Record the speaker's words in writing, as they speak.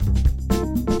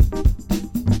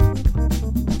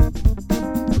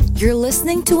You're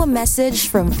listening to a message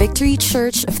from Victory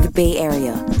Church of the Bay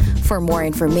Area. For more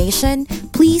information,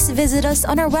 please visit us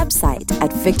on our website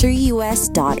at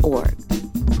victoryus.org. I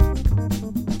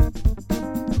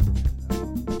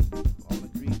want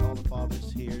to greet all the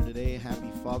fathers here today.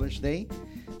 Happy Father's Day.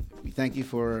 We thank you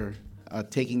for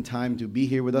taking time to be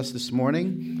here with us this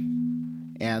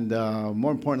morning. And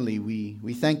more importantly,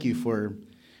 we thank you for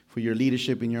your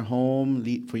leadership in your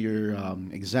home, for your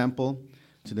example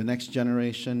to the next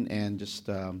generation, and just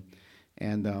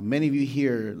many of you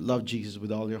here love Jesus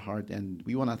with all your heart, and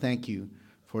we want to thank you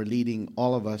for leading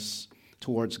all of us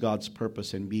towards God's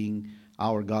purpose and being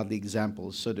our godly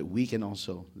examples so that we can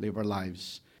also live our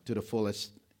lives to the fullest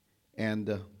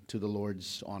and to the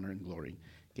Lord's honor and glory.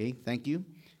 Okay, thank you.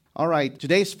 All right,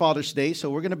 today's Father's Day, so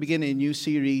we're going to begin a new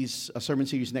series, a sermon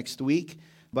series next week,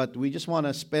 but we just want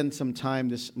to spend some time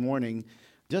this morning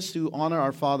just to honor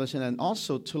our fathers and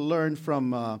also to learn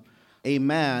from a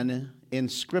man in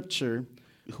Scripture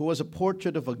who was a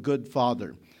portrait of a good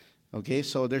father. Okay,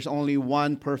 so there's only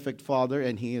one perfect father,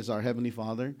 and he is our Heavenly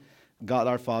Father. God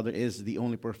our Father is the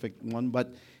only perfect one,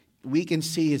 but we can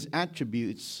see his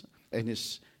attributes and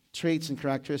his traits and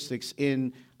characteristics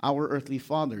in our earthly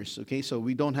fathers. Okay, so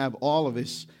we don't have all of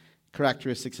his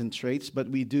characteristics and traits, but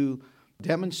we do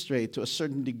demonstrate to a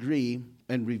certain degree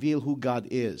and reveal who God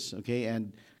is. Okay,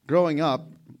 and growing up,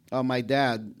 my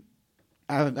dad,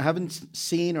 I haven't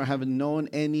seen or haven't known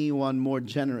anyone more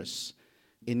generous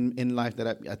in life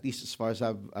that at least as far as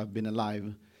I've been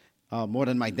alive, more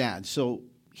than my dad. So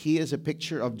he is a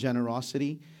picture of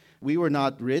generosity. We were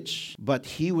not rich, but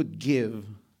he would give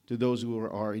to those who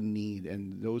are in need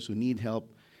and those who need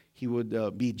help. He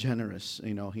would be generous.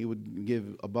 You know, he would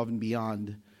give above and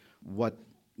beyond what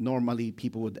normally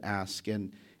people would ask.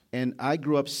 And I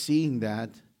grew up seeing that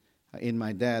in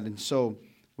my dad. And so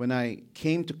when I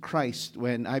came to Christ,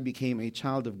 when I became a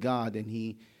child of God and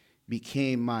he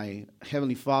became my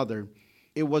Heavenly Father,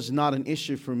 it was not an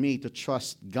issue for me to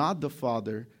trust God the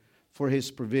Father for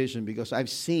his provision, because I've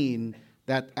seen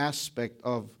that aspect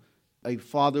of a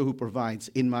father who provides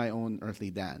in my own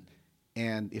earthly dad.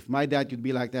 And if my dad could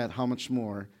be like that, how much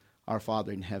more our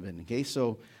Father in heaven? Okay,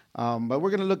 so, but we're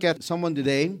going to look at someone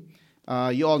today.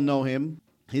 You all know him.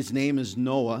 His name is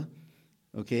Noah.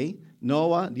 Okay,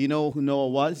 Noah, do you know who Noah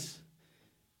was?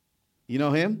 You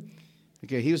know him?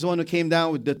 Okay, he was the one who came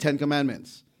down with the 10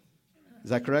 Commandments. Is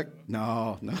that correct?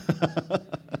 No.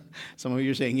 Some of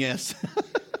you are saying yes.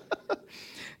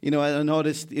 You know, I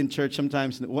noticed in church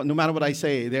sometimes, no matter what I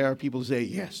say, there are people who say,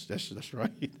 yes, that's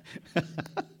right.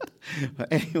 But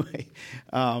anyway,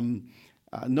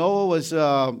 Noah was,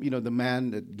 the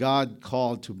man that God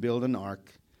called to build an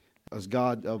ark, as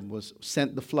God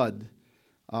sent the flood,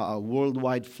 a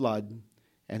worldwide flood,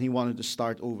 and he wanted to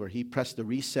start over. He pressed the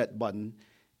reset button,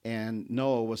 and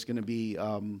Noah was going to be,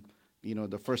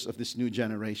 the first of this new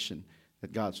generation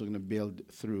that God's going to build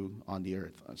through on the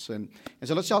earth. So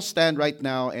let's all stand right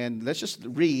now, and let's just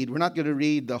read. We're not going to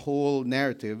read the whole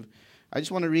narrative. I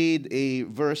just want to read a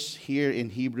verse here in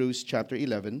Hebrews chapter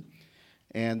 11,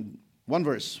 and one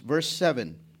verse, verse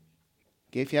 7.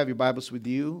 Okay, if you have your Bibles with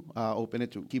you, open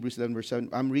it to Hebrews 11, verse 7.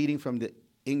 I'm reading from the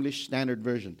English Standard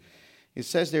Version. It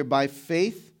says there, by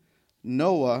faith,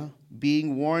 Noah,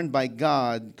 being warned by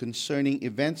God concerning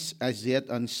events as yet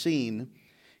unseen,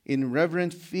 in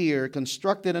reverent fear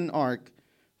constructed an ark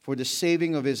for the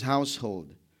saving of his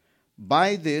household.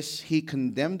 By this he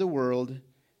condemned the world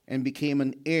and became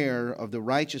an heir of the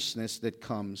righteousness that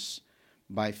comes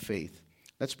by faith.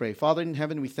 Let's pray. Father in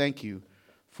heaven, we thank you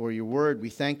for your word. We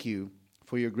thank you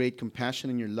for your great compassion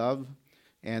and your love.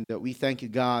 And we thank you,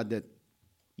 God, that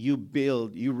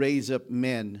you raise up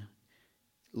men,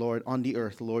 Lord, on the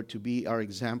earth, Lord, to be our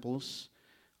examples,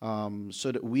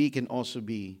 so that we can also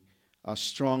be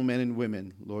strong men and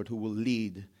women, Lord, who will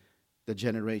lead the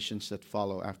generations that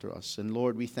follow after us. And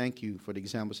Lord, we thank you for the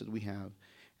examples that we have.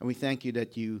 And we thank you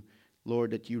that you, Lord,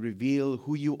 that you reveal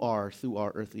who you are through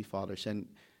our earthly fathers. And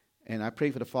I pray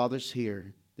for the fathers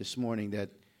here this morning that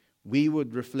we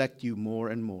would reflect you more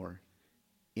and more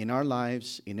in our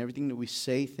lives, in everything that we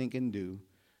say, think, and do,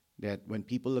 that when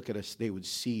people look at us, they would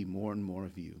see more and more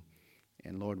of you.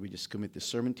 And Lord, we just commit this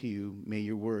sermon to you. May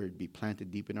your word be planted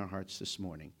deep in our hearts this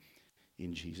morning.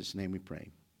 In Jesus' name we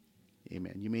pray.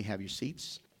 Amen. You may have your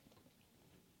seats.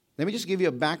 Let me just give you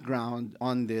a background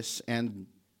on this. And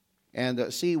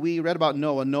see, we read about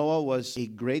Noah. Noah was a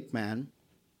great man.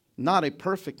 Not a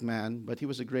perfect man, but he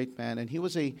was a great man. And he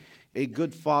was a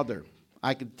good father.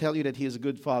 I could tell you that he is a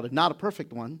good father. Not a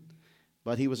perfect one,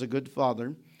 but he was a good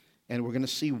father. And we're going to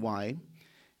see why.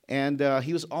 And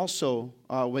he was also,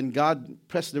 when God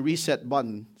pressed the reset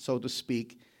button, so to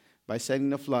speak, by sending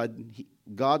the flood,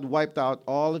 God wiped out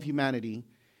all of humanity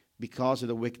because of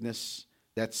the wickedness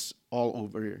that's all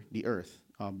over the earth,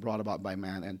 brought about by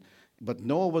man. But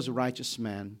Noah was a righteous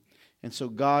man, and so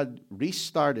God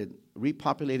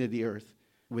repopulated the earth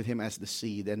with him as the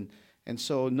seed. And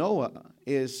so Noah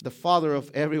is the father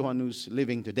of everyone who's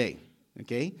living today.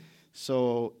 Okay?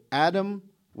 So Adam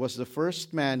was the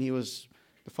first man. He was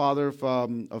the father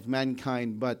of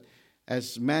mankind. But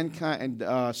as mankind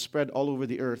spread all over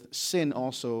the earth, sin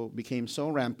also became so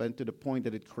rampant to the point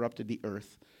that it corrupted the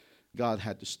earth. God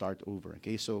had to start over.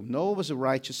 Okay? So Noah was a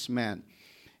righteous man.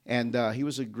 And he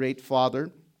was a great father.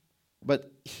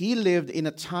 But he lived in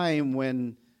a time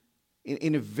when,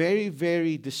 in a very,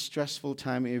 very distressful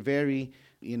time, a very,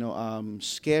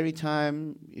 scary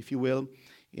time, if you will,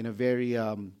 in a very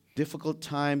difficult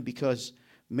time, because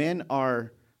men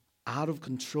are out of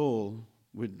control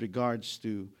with regards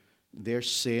to their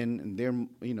sin and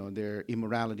their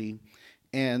immorality,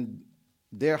 and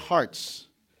their hearts,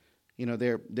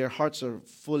 their hearts are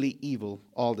fully evil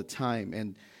all the time.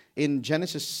 And in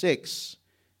Genesis 6,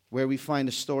 where we find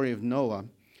the story of Noah,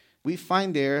 we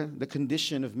find there the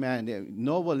condition of man.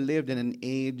 Noah lived in an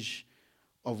age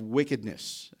of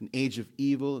wickedness, an age of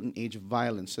evil, an age of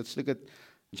violence. Let's look at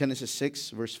Genesis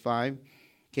 6, verse 5.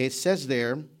 Okay, it says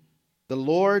there, the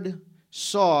Lord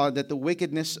saw that the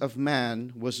wickedness of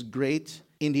man was great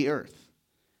in the earth,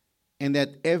 and that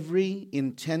every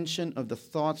intention of the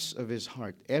thoughts of his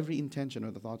heart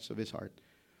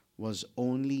was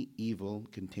only evil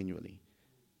continually.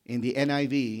 In the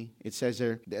NIV, it says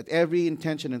there that every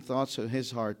intention and thoughts of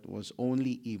his heart was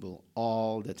only evil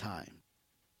all the time.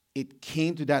 It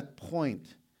came to that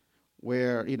point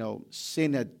where,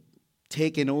 sin had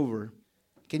taken over.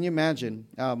 Can you imagine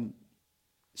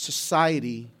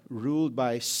society ruled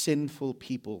by sinful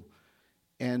people,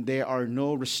 and there are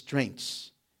no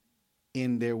restraints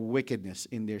in their wickedness,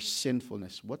 in their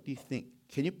sinfulness? What do you think?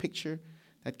 Can you picture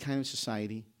that kind of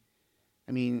society?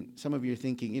 I mean, some of you are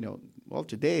thinking,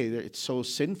 today it's so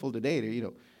sinful today,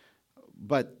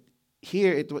 But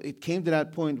here it came to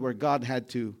that point where God had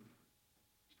to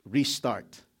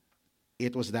restart.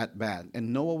 It was that bad.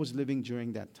 And Noah was living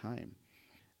during that time.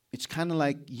 It's kind of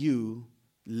like you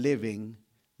living,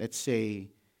 let's say,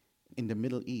 in the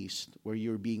Middle East, where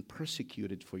you're being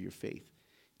persecuted for your faith.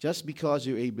 Just because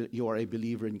you are a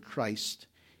believer in Christ,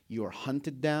 you are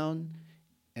hunted down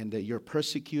and you're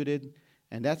persecuted.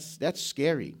 And that's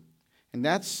scary. And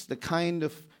that's the kind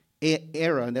of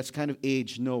era, and that's kind of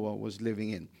age Noah was living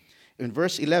in. In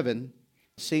verse 11,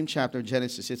 same chapter of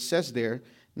Genesis, it says there,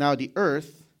 now the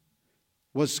earth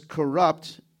was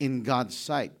corrupt in God's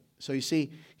sight. So you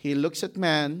see, he looks at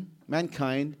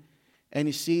mankind, and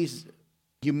he sees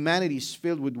humanity is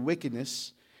filled with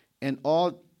wickedness, and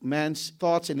all man's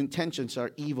thoughts and intentions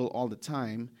are evil all the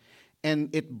time.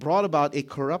 And it brought about a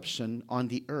corruption on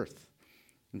the earth.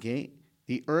 Okay?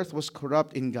 The earth was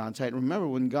corrupt in God's sight. Remember,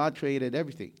 when God created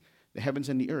everything, the heavens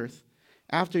and the earth,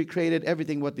 after he created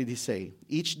everything, what did he say?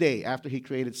 Each day after he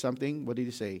created something, what did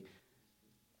he say?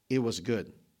 It was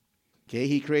good. Okay,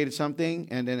 he created something,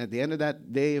 and then at the end of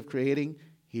that day of creating,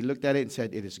 he looked at it and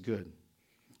said, it is good.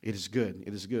 It is good.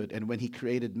 It is good. And when he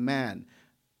created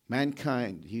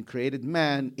mankind, he created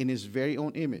man in his very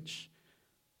own image.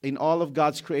 In all of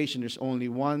God's creation, there's only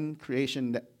one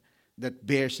creation that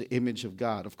bears the image of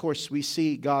God. Of course, we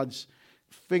see God's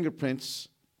fingerprints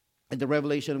and the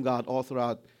revelation of God all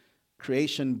throughout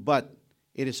creation, but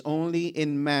it is only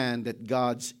in man that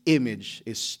God's image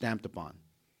is stamped upon.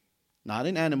 Not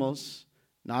in animals,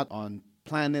 not on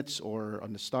planets or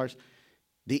on the stars.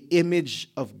 The image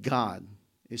of God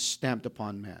is stamped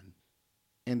upon man.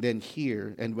 And then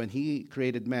and when he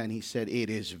created man, he said, it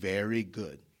is very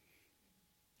good.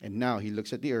 And now he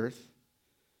looks at the earth.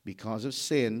 Because of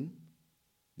sin,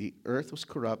 the earth was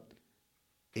corrupt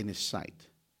in his sight,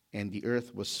 and the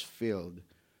earth was filled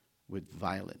with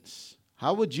violence.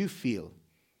 How would you feel?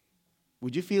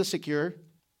 Would you feel secure?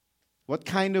 What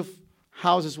kind of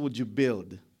houses would you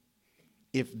build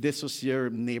if this was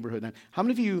your neighborhood? How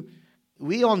many of you,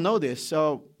 we all know this,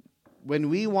 so when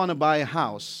we want to buy a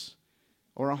house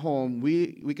or a home,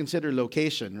 we consider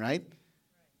location, right?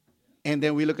 And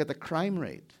then we look at the crime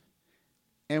rate.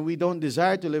 And we don't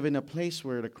desire to live in a place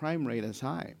where the crime rate is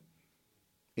high.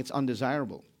 It's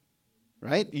undesirable,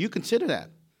 right? You consider that.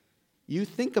 You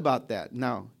think about that.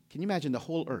 Now, can you imagine the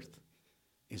whole earth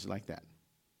is like that?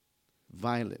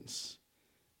 Violence.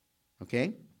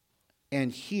 Okay?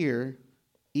 And here,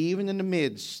 even in the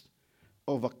midst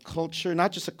of a culture,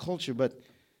 not just a culture, but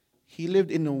he lived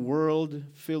in a world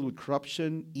filled with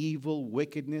corruption, evil,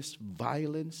 wickedness,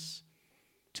 violence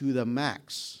to the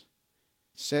max.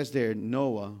 Says there,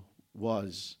 Noah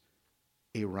was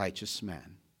a righteous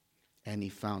man, and he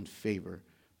found favor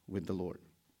with the Lord.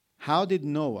 How did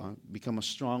Noah become a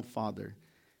strong father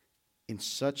in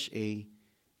such a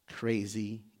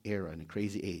crazy era, in a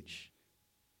crazy age?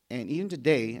 And even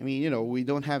today, we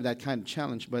don't have that kind of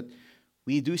challenge, but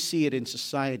we do see it in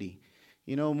society.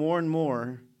 More and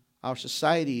more, our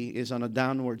society is on a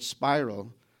downward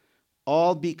spiral,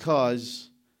 all because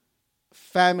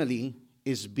family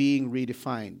is being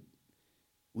redefined.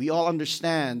 We all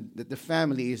understand that the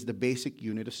family is the basic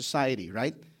unit of society,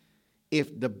 right?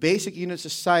 If the basic unit of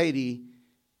society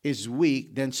is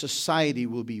weak, then society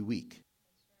will be weak.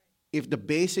 If the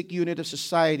basic unit of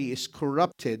society is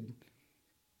corrupted,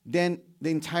 then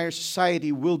the entire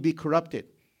society will be corrupted.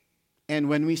 And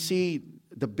when we see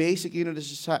the basic unit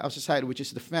of society, which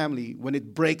is the family, when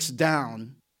it breaks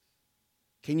down,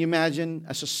 can you imagine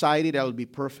a society that will be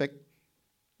perfect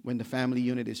when the family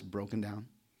unit is broken down?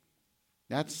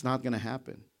 That's not going to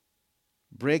happen.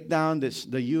 Break down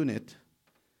the unit,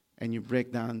 and you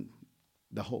break down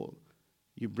the whole.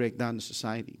 You break down the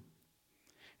society.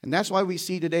 And that's why we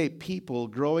see today people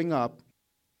growing up,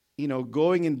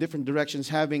 going in different directions,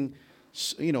 having,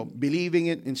 believing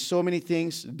in so many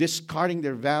things, discarding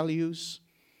their values,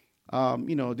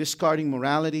 discarding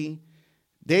morality.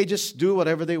 They just do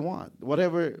whatever they want,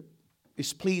 whatever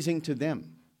is pleasing to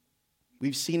them.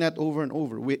 We've seen that over and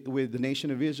over with the nation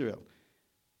of Israel.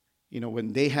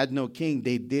 When they had no king,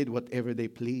 they did whatever they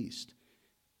pleased.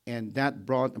 And that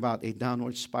brought about a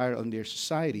downward spiral in their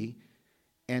society,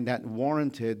 and that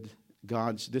warranted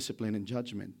God's discipline and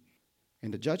judgment.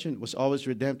 And the judgment was always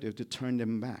redemptive to turn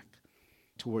them back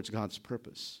towards God's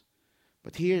purpose.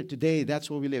 But here today, that's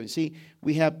where we live. See,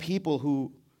 we have people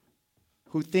who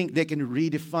think they can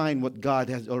redefine what God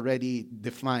has already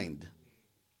defined.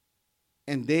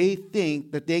 And they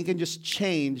think that they can just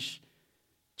change,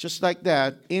 just like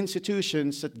that,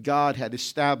 institutions that God had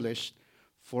established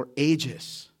for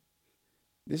ages.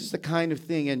 This is the kind of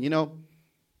thing, and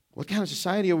what kind of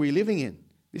society are we living in?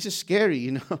 This is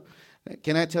scary,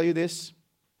 Can I tell you this?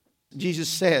 Jesus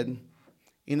said,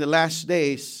 in the last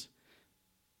days,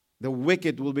 the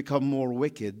wicked will become more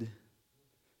wicked,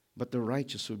 but the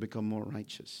righteous will become more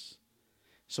righteous.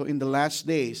 So in the last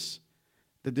days,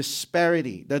 the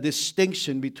disparity, the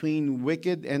distinction between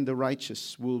wicked and the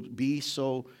righteous will be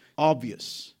so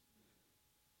obvious.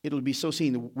 It'll be so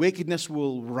seen. Wickedness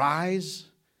will rise,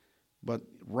 but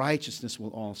righteousness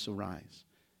will also rise.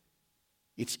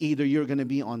 It's either you're going to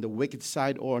be on the wicked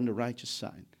side or on the righteous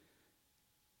side.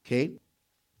 Okay?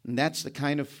 And that's the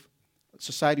kind of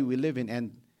society we live in.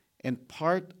 And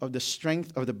part of the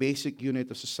strength of the basic unit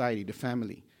of society, the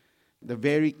family, the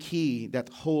very key that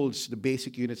holds the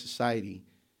basic unit of society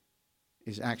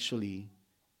is actually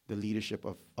the leadership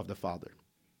of the father.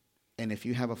 And if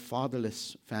you have a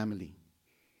fatherless family,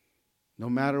 no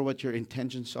matter what your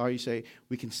intentions are, you say,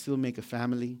 we can still make a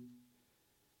family,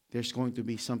 there's going to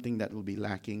be something that will be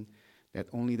lacking that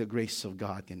only the grace of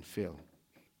God can fill.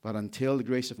 But until the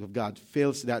grace of God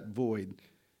fills that void,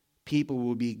 people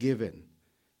will be given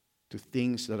to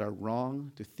things that are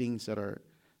wrong, to things that are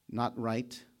not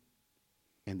right.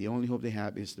 And the only hope they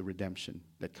have is the redemption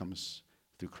that comes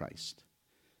through Christ.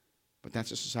 But that's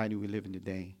the society we live in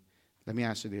today. Let me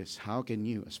ask you this. How can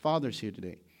you, as fathers here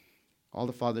today, all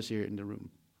the fathers here in the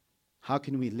room, how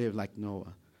can we live like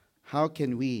Noah? How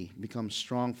can we become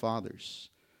strong fathers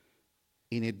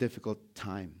in a difficult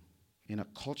time, in a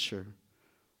culture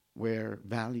where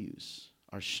values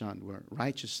are shunned, where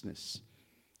righteousness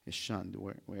is shunned,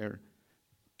 where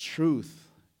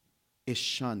truth is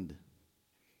shunned?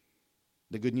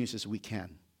 The good news is we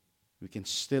can. We can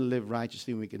still live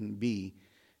righteously. We can be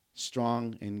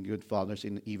strong and good fathers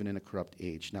even in a corrupt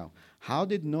age. Now, how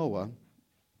did Noah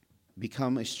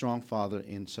become a strong father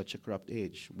in such a corrupt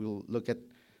age? We'll look at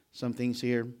some things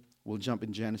here. We'll jump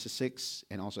in Genesis 6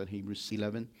 and also in Hebrews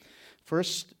 11.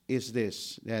 First is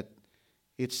this, that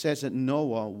it says that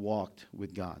Noah walked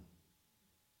with God.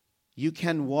 You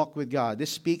can walk with God.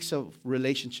 This speaks of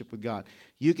relationship with God.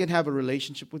 You can have a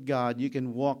relationship with God. You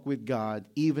can walk with God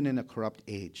even in a corrupt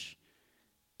age.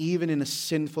 Even in a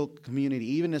sinful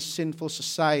community, even a sinful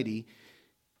society,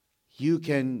 you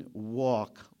can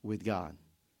walk with God.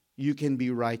 You can be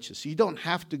righteous. You don't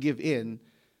have to give in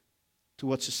to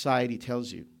what society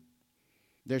tells you.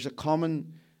 There's a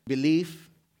common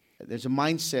belief, there's a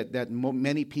mindset that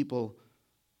many people,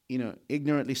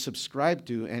 ignorantly subscribe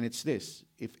to, and it's this: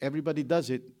 if everybody does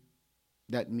it,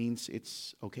 that means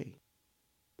it's okay.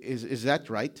 Is that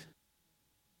right?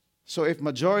 So if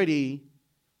majority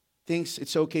thinks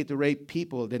it's okay to rape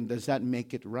people, then does that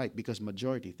make it right because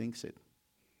majority thinks it?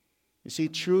 You see,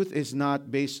 truth is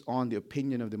not based on the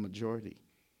opinion of the majority.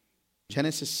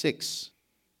 Genesis 6,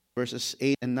 verses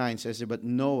 8 and 9 says, but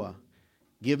Noah,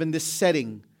 given this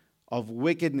setting of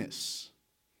wickedness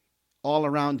all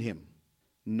around him,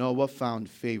 Noah found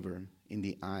favor in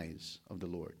the eyes of the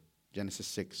Lord. Genesis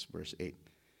 6, verse 8.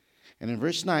 And in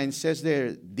verse 9 it says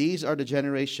there, these are the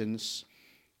generations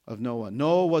of Noah.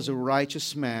 Noah was a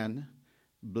righteous man,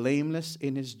 blameless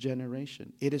in his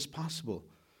generation. It is possible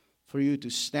for you to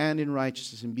stand in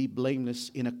righteousness and be blameless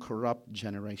in a corrupt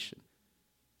generation.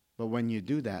 But when you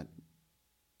do that,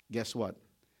 guess what?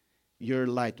 Your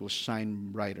light will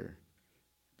shine brighter.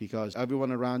 Because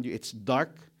everyone around you, it's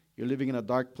dark. You're living in a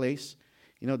dark place.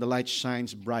 You know, the light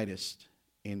shines brightest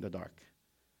in the dark.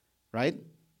 Right?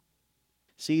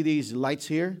 See these lights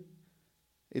here?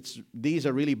 These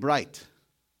are really bright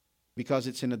because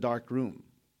it's in a dark room.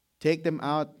 Take them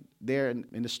out there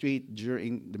in the street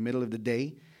during the middle of the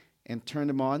day and turn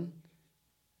them on.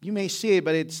 You may see it,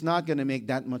 but it's not going to make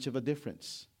that much of a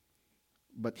difference.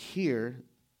 But here,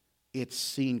 it's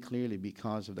seen clearly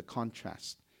because of the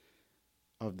contrast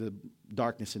of the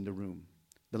darkness in the room.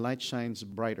 The light shines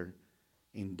brighter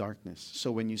in darkness.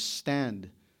 So when you stand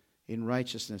in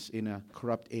righteousness in a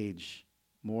corrupt age,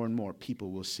 more and more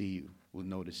people will see you, will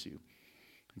notice you.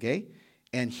 Okay?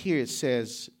 And here it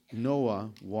says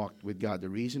Noah walked with God. The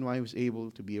reason why he was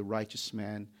able to be a righteous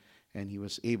man and he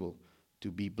was able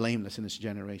to be blameless in his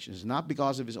generation is not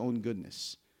because of his own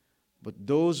goodness, but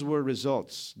those were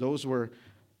results, those were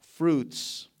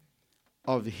fruits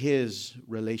of his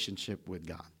relationship with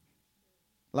God.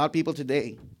 A lot of people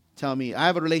today tell me, I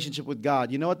have a relationship with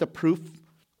God. You know what the proof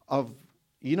of,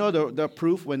 the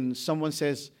proof when someone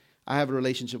says, I have a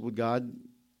relationship with God?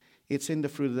 It's in the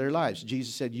fruit of their lives.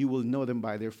 Jesus said, you will know them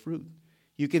by their fruit.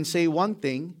 You can say one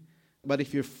thing, but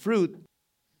if your fruit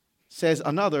says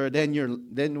another,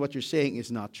 then what you're saying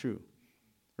is not true.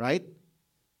 Right?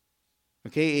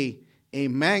 Okay, a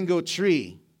mango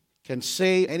tree can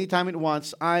say anytime it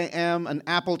wants, I am an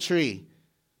apple tree,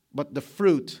 but the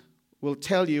fruit will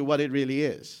tell you what it really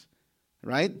is.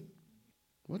 Right?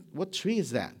 What tree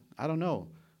is that? I don't know.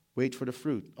 Wait for the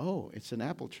fruit. Oh, it's an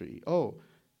apple tree. Oh,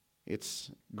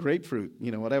 it's grapefruit,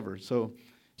 whatever. So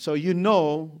you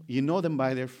know them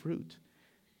by their fruit.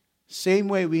 Same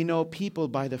way we know people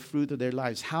by the fruit of their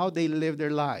lives, how they live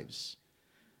their lives,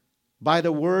 by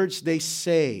the words they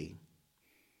say,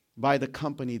 by the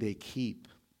company they keep.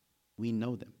 We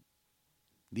know them.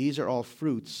 These are all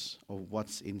fruits of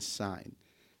what's inside.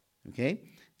 Okay?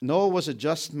 Noah was a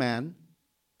just man.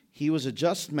 He was a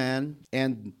just man,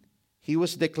 and he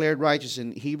was declared righteous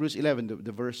in Hebrews 11,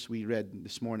 the verse we read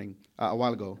this morning, a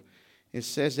while ago. It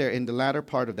says there in the latter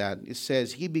part of that, it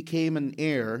says, he became an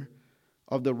heir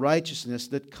of the righteousness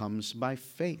that comes by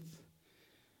faith.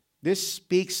 This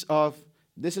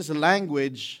is a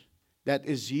language that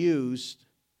is used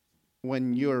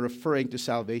when you're referring to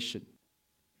salvation.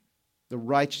 The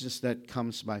righteousness that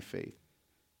comes by faith.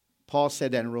 Paul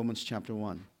said that in Romans chapter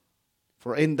 1.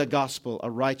 For in the gospel,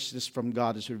 a righteousness from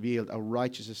God is revealed, a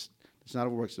righteousness, it's not a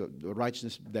works, the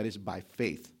righteousness that is by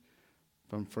faith,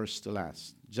 from first to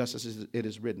last. Just as it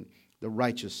is written, the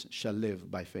righteous shall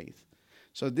live by faith.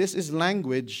 So this is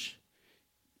language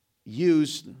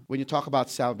used when you talk about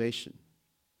salvation.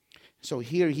 So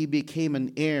here he became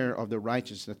an heir of the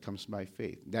righteousness that comes by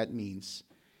faith. That means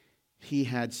he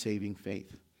had saving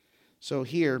faith. So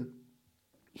here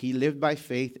he lived by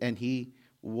faith and he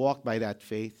walked by that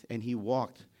faith and he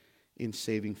walked in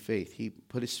saving faith. He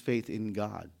put his faith in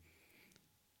God,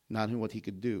 not in what he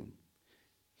could do.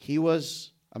 He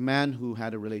was a man who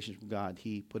had a relationship with God.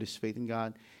 He put his faith in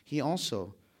God. He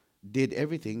also did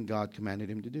everything God commanded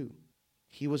him to do.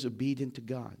 He was obedient to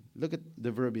God. Look at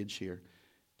the verbiage here.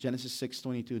 Genesis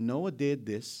 6:22. Noah did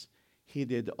this. He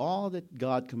did all that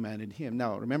God commanded him.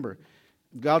 Now, remember,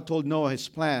 God told Noah his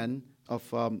plan of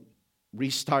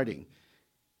restarting.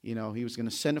 He was going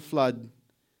to send a flood,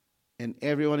 and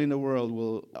everyone in the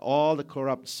world all the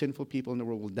corrupt, sinful people in the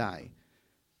world will die.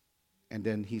 And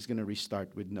then he's going to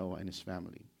restart with Noah and his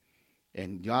family.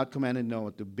 And God commanded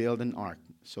Noah to build an ark.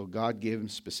 So God gave him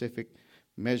specific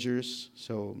measures.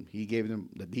 So he gave them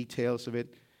the details of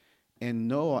it. And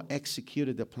Noah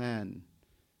executed the plan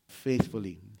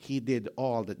faithfully. He did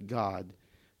all that God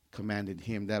commanded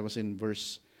him. That was in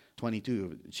verse 22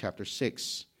 of chapter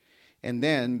 6. And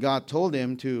then God told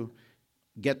him to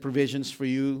get provisions for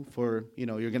you for,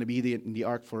 you're going to be in the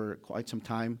ark for quite some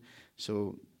time.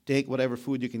 So take whatever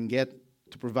food you can get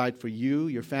to provide for you,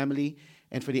 your family,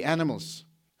 and for the animals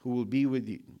who will be with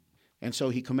you. And so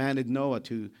he commanded Noah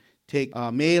to take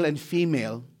male and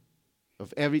female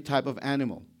of every type of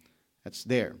animal that's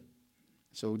there.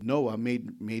 So Noah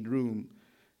made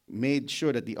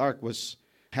sure that the ark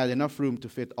had enough room to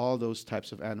fit all those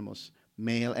types of animals,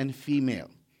 male and female.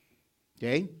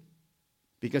 Okay?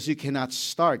 Because you cannot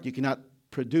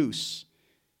produce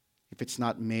if it's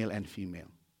not male and female.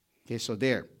 Okay, so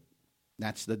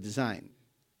that's the design.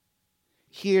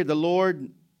 Here, the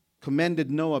Lord commended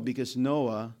Noah because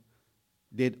Noah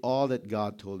did all that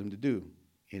God told him to do.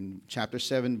 In chapter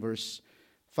 7, verse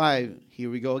 5, here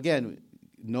we go again.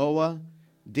 Noah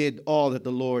did all that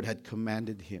the Lord had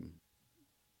commanded him.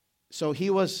 So he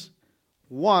was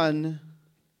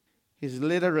he's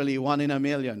literally one in a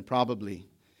million, probably.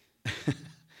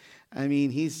 I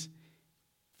mean, he's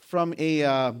from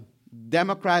a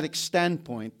democratic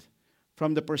standpoint,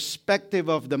 from the perspective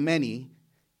of the many,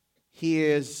 he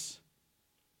is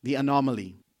the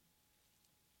anomaly.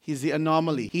 He's the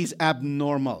anomaly. He's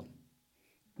abnormal,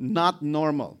 not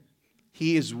normal.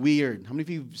 He is weird. How many of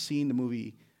you have seen the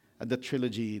movie, the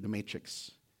trilogy, The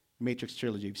Matrix? Matrix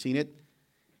trilogy. You've seen it?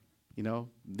 You know,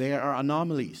 there are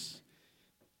anomalies.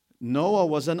 Noah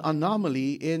was an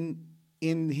anomaly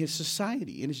in his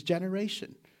society, in his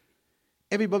generation.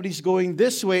 Everybody's going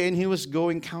this way, and he was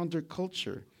going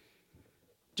counterculture.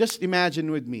 Just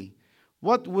imagine with me,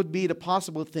 what would be the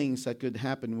possible things that could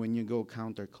happen when you go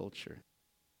counterculture?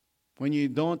 When you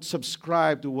don't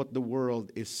subscribe to what the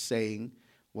world is saying,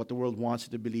 what the world wants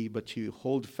you to believe, but you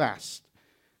hold fast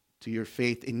to your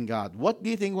faith in God. What do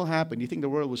you think will happen? Do you think the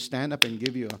world will stand up and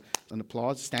give you an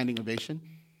applause, standing ovation?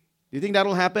 Do you think that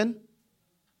will happen?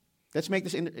 Let's make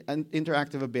this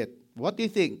interactive a bit. What do you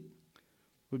think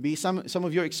would be some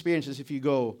of your experiences if you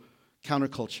go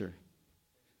counterculture?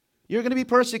 You're going to be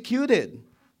persecuted.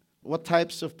 What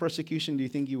types of persecution do you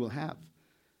think you will have?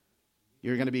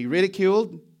 You're going to be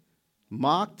ridiculed,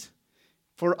 mocked.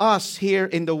 For us here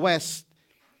in the West,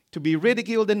 to be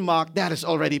ridiculed and mocked, that is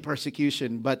already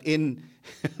persecution. But in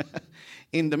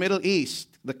the Middle East,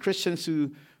 the Christians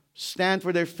who stand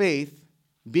for their faith,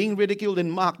 being ridiculed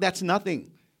and mocked, that's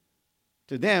nothing.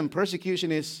 To them,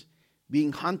 persecution is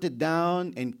being hunted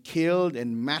down and killed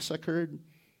and massacred.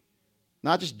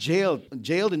 Not just jailed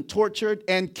and tortured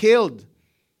and killed.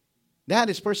 That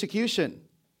is persecution.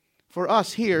 For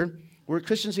us here, we're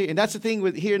Christians here, and that's the thing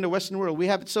with here in the Western world. We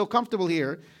have it so comfortable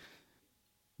here.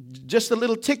 Just a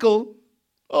little tickle.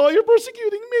 Oh, you're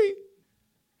persecuting me.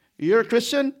 You're a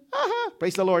Christian? Aha.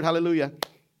 Praise the Lord. Hallelujah.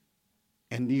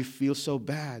 And you feel so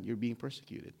bad you're being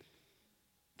persecuted.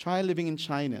 Try living in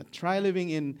China. Try living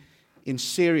in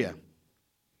Syria.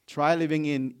 Try living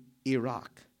in Iraq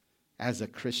as a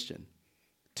Christian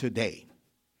today.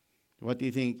 What do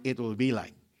you think it will be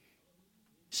like?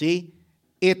 See,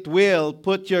 it will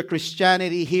put your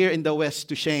Christianity here in the West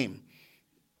to shame.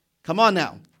 Come on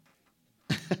now.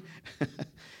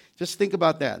 Just think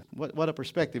about that. What a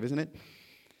perspective, isn't it?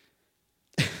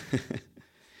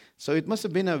 So it must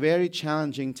have been a very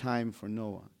challenging time for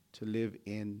Noah to live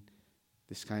in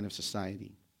this kind of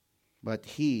society. But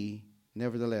he,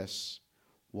 nevertheless,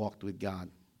 walked with God.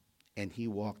 And he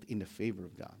walked in the favor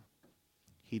of God.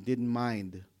 He didn't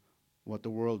mind what the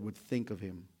world would think of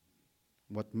him.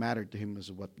 What mattered to him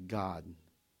was what God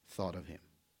thought of him.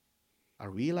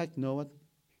 Are we like Noah?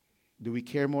 Do we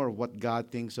care more of what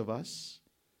God thinks of us?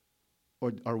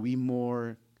 Or are we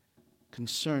more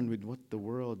concerned with what the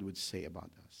world would say about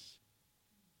us?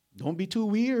 Don't be too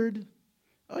weird.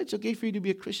 Oh, it's okay for you to be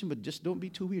a Christian, but just don't be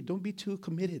too weird. Don't be too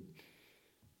committed.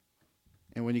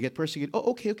 And when you get persecuted,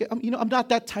 oh, okay. I'm not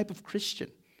that type of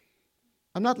Christian.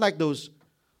 I'm not like those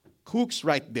kooks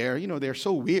right there. They're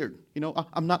so weird.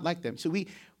 I'm not like them. So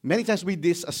many times we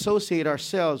disassociate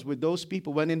ourselves with those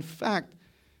people when in fact,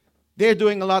 they're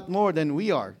doing a lot more than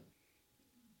we are.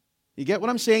 You get what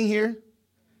I'm saying here?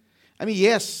 I mean,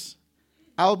 yes,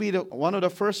 I'll be one of the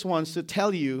first ones to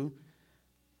tell you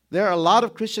there are a lot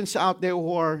of Christians out there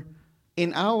who are,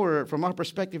 from our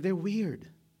perspective, they're weird.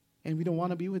 And we don't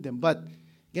want to be with them. But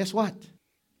guess what?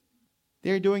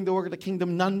 They're doing the work of the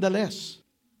kingdom nonetheless.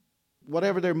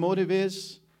 Whatever their motive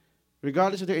is,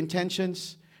 regardless of their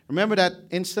intentions. Remember that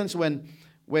instance when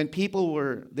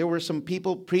there were some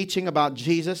people preaching about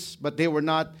Jesus, but they were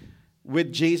not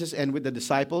with Jesus and with the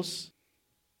disciples.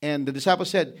 And the disciples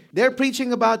said, they're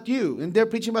preaching about you, and they're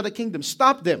preaching about the kingdom.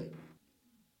 Stop them.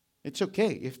 It's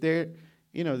okay. If they're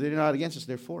not against us,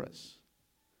 they're for us.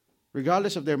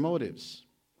 Regardless of their motives.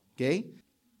 Okay?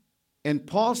 And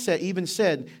Paul even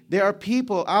said, there are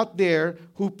people out there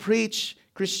who preach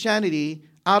Christianity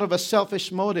out of a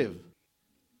selfish motive.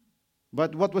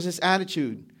 But what was his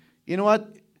attitude? You know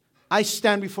what? I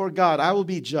stand before God. I will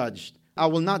be judged. I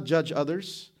will not judge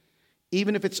others,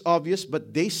 even if it's obvious,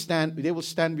 but they will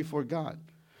stand before God.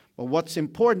 But what's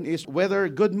important is whether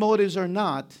good motives or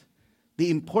not,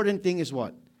 the important thing is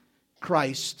what?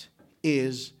 Christ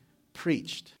is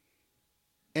preached.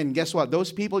 And guess what?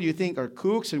 Those people you think are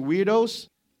kooks and weirdos,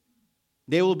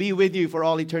 they will be with you for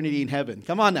all eternity in heaven.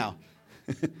 Come on now.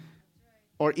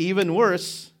 Or even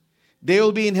worse, they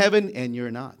will be in heaven and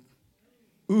you're not.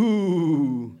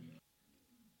 Ooh.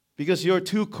 Because you're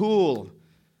too cool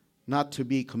not to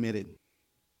be committed.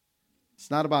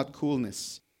 It's not about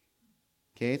coolness.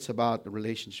 Okay, it's about the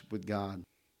relationship with God.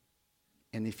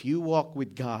 And if you walk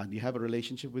with God, you have a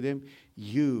relationship with Him,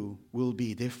 you will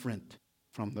be different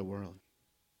from the world.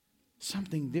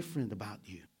 Something different about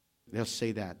you. They'll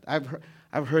say that.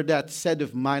 I've heard that said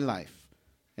of my life,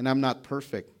 and I'm not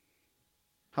perfect.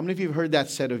 How many of you have heard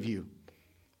that said of you?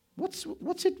 What's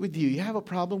it with you? You have a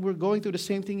problem. We're going through the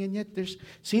same thing, and yet there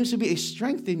seems to be a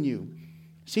strength in you.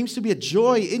 Seems to be a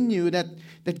joy in you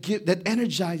that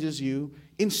energizes you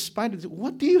in spite of it.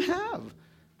 What do you have?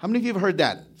 How many of you have heard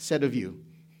that said of you?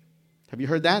 Have you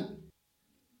heard that?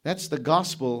 That's the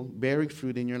gospel bearing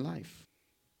fruit in your life.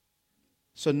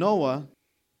 So Noah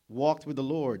walked with the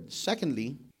Lord.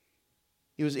 Secondly,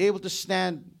 he was able to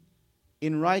stand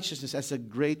in righteousness as a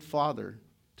great father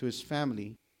to his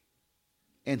family,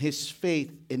 and his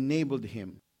faith enabled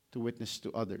him to witness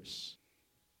to others.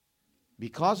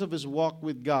 Because of his walk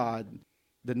with God,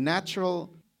 the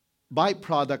natural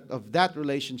byproduct of that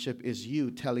relationship is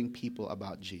you telling people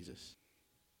about Jesus.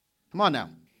 Come on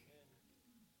now.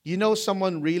 You know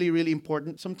someone really, really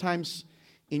important? Sometimes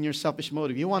in your selfish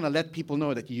motive, you want to let people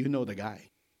know that you know the guy.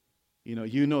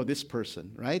 You know this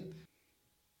person, right?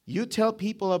 You tell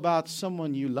people about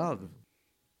someone you love.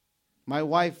 My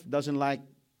wife doesn't like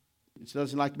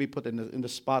to be put in the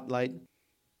spotlight.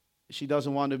 She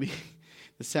doesn't want to be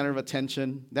the center of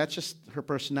attention. That's just her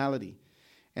personality.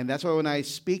 And that's why when I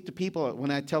speak to people, when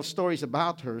I tell stories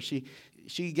about her, she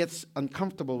gets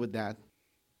uncomfortable with that.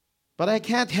 But I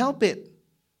can't help it.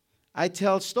 I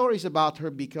tell stories about her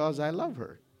because I love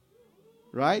her.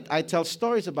 Right? I tell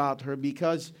stories about her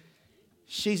because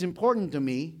she's important to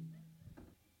me.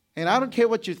 And I don't care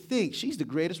what you think. She's the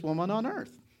greatest woman on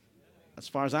earth, as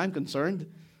far as I'm concerned.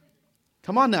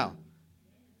 Come on now.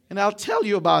 And I'll tell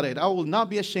you about it. I will not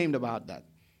be ashamed about that.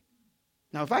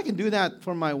 Now, if I can do that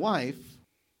for my wife,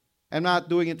 I'm not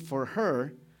doing it for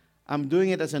her. I'm doing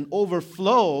it as an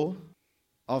overflow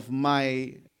of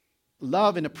my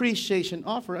love and appreciation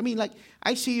offer. I mean, like,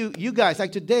 I see you guys,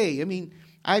 like today, I mean,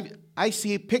 I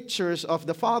see pictures of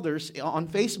the fathers on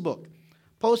Facebook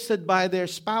posted by their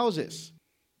spouses.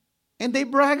 And they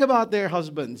brag about their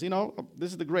husbands.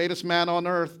 This is the greatest man on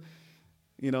earth.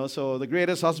 So the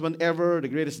greatest husband ever, the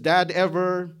greatest dad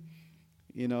ever.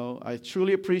 I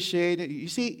truly appreciate it. You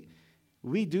see,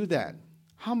 we do that.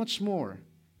 How much more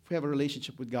if we have a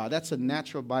relationship with God? That's a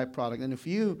natural byproduct. And if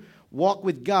you walk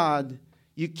with God,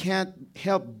 you can't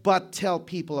help but tell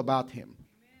people about Him.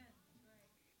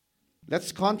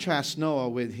 Let's contrast Noah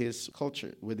with his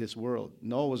culture, with his world.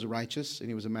 Noah was righteous and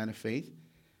he was a man of faith.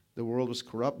 The world was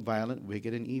corrupt, violent,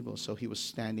 wicked, and evil. So he was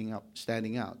standing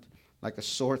out like a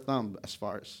sore thumb as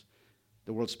far as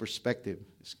the world's perspective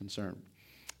is concerned.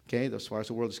 Okay, as far as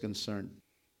the world is concerned.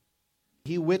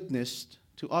 He witnessed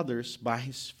to others by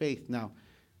his faith. Now,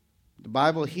 the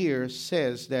Bible here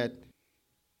says that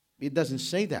it doesn't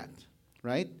say that,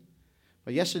 right?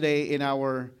 But yesterday in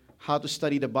our How to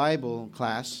Study the Bible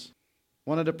class,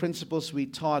 one of the principles we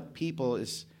taught people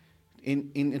is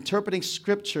in interpreting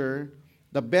Scripture,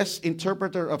 the best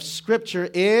interpreter of Scripture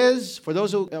is, for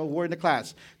those who were in the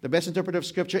class, the best interpreter of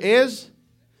Scripture is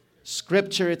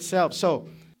Scripture itself. So,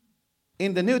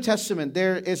 in the New Testament,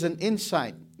 there is an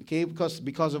insight, okay,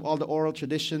 because of all the oral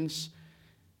traditions,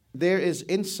 there is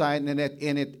insight, and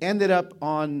it ended up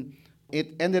on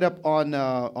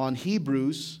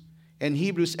Hebrews, and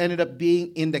Hebrews ended up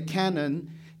being in the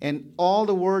canon, and all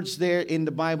the words there in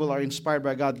the Bible are inspired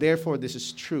by God. Therefore, this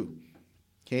is true.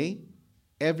 Okay?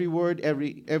 Every word,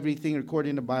 everything recorded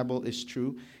in the Bible is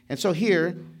true. And so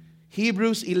here,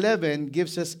 Hebrews 11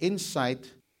 gives us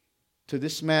insight to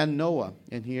this man Noah.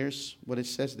 And here's what it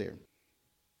says there.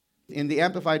 In the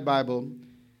Amplified Bible,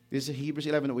 this is Hebrews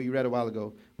 11 that we read a while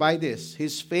ago. By this,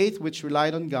 his faith which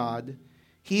relied on God,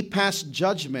 he passed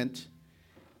judgment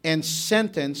and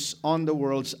sentence on the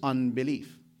world's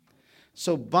unbelief.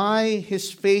 So by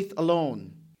his faith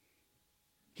alone,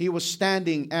 he was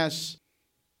standing as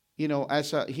he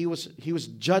was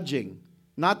judging.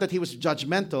 Not that he was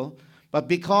judgmental, but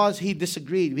because he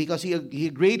disagreed, because he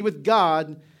agreed with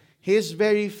God, his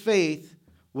very faith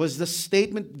was the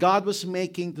statement God was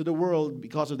making to the world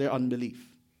because of their unbelief.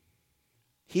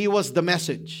 He was the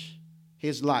message,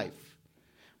 his life.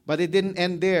 But it didn't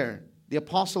end there. the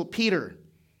Apostle Peter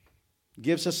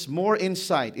gives us more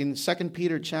insight. In 2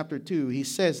 Peter chapter 2, he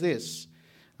says this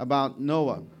about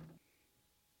Noah.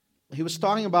 He was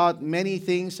talking about many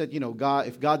things that, God,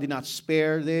 if God did not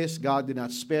spare this, God did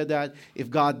not spare that, if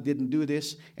God didn't do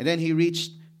this. And then he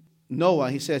reached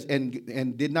Noah, he says,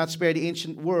 and did not spare the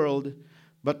ancient world,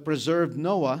 but preserved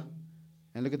Noah.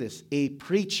 And look at this, a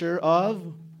preacher of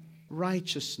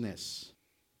righteousness.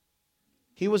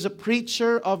 He was a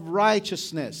preacher of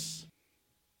righteousness.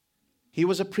 He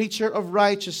was a preacher of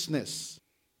righteousness.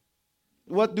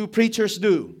 What do preachers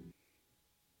do?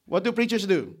 What do preachers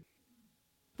do?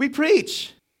 We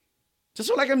preach.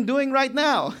 Just like I'm doing right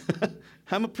now.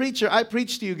 I'm a preacher. I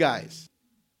preach to you guys.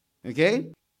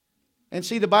 Okay? And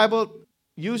see, the Bible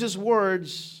uses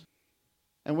words,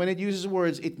 and when it uses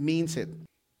words, it means it.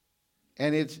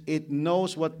 And it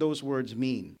knows what those words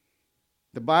mean.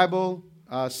 The Bible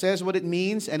says what it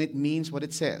means, and it means what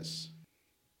it says.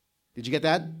 Did you get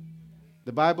that?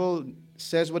 The Bible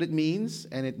says what it means,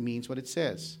 and it means what it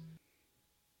says.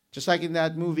 Just like in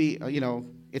that movie,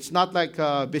 it's not like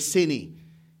Vicini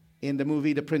in the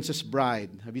movie The Princess Bride.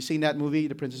 Have you seen that movie,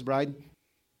 The Princess Bride?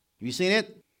 Have you seen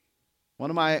it? One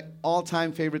of my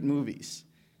all-time favorite movies.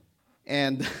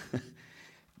 And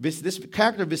this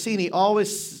character, Vicini,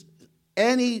 always,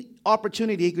 any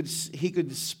opportunity he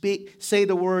could say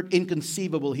the word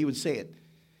inconceivable, he would say it.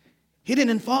 He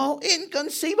didn't fall,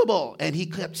 inconceivable. And he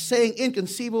kept saying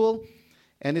inconceivable.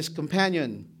 And his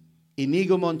companion,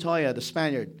 Inigo Montoya, the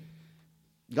Spaniard,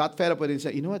 got fed up with it and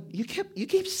said, you know what, you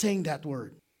keep saying that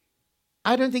word.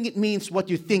 I don't think it means what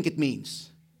you think it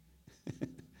means.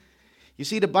 You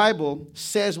see, the Bible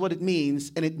says what it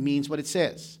means, and it means what it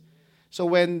says. So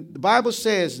when the Bible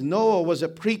says Noah was a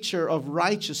preacher of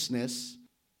righteousness,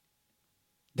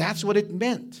 that's what it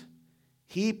meant.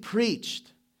 He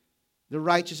preached the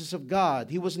righteousness of God.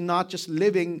 He was not just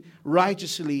living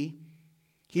righteously.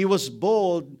 He was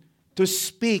bold to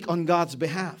speak on God's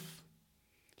behalf.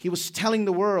 He was telling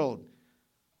the world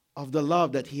of the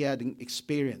love that he had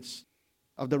experienced,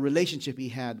 of the relationship he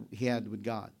had with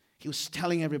God. He was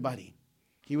telling everybody.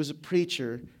 He was a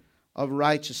preacher of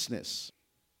righteousness.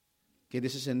 Okay,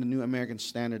 this is in the New American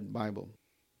Standard Bible.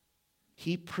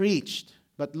 He preached,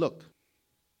 but look,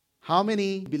 how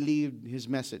many believed his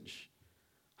message?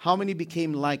 How many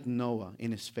became like Noah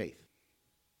in his faith?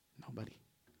 Nobody.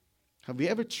 Have you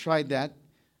ever tried that?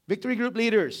 Victory group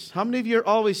leaders, how many of you are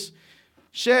always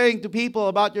sharing to people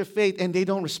about your faith and they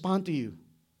don't respond to you?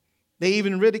 They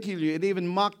even ridicule you, they even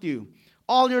mocked you.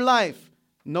 All your life,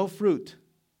 no fruit.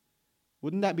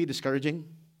 Wouldn't that be discouraging?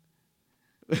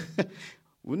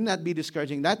 Wouldn't that be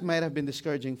discouraging? That might have been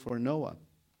discouraging for Noah.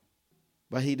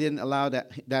 But he didn't allow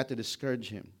that to discourage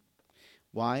him.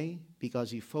 Why?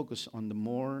 Because he focused on the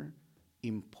more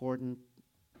important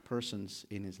persons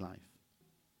in his life.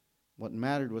 What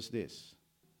mattered was this.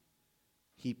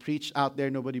 He preached out there,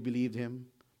 nobody believed him.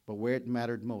 But where it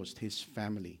mattered most, his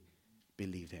family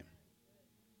believed him.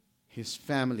 His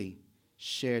family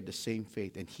shared the same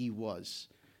faith, and he was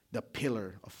the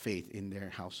pillar of faith in their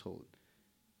household.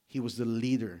 He was the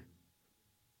leader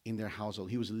in their household.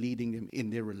 He was leading them in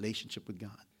their relationship with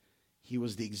God. He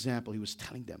was the example. He was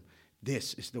telling them,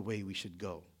 this is the way we should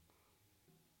go.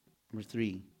 Number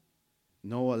 3,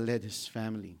 Noah led his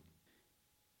family.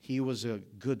 He was a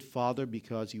good father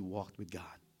because he walked with God.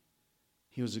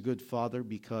 He was a good father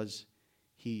because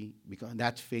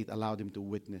that faith allowed him to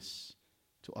witness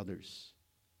to others.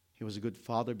 He was a good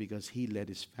father because he led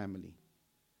his family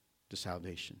to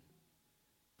salvation.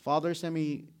 Fathers, let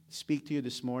me speak to you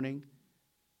this morning.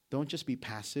 Don't just be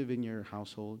passive in your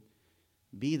household.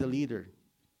 Be the leader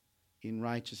in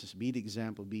righteousness. Be the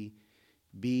example. Be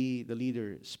the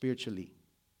leader spiritually.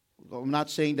 I'm not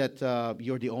saying that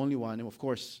you're the only one. And of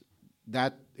course,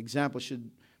 that example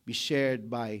should be shared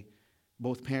by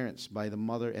both parents, by the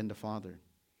mother and the father.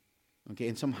 Okay,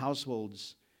 in some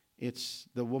households, it's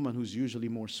the woman who's usually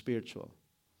more spiritual.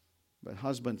 But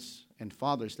husbands and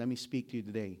fathers, let me speak to you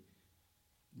today.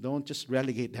 Don't just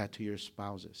relegate that to your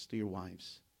spouses, to your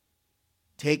wives.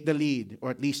 Take the lead, or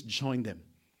at least join them.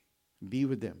 Be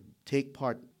with them. Take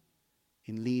part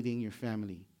in leading your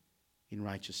family in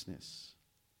righteousness.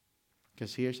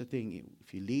 Because here's the thing.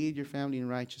 If you lead your family in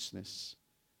righteousness,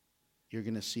 you're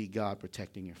going to see God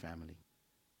protecting your family.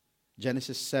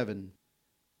 Genesis 7.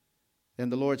 Then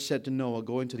the Lord said to Noah,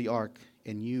 go into the ark,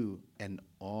 and you and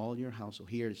all your household.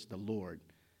 Here's the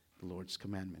Lord's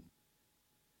commandment.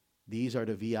 These are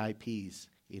the VIPs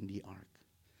in the ark.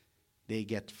 They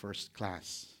get first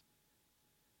class.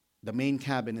 The main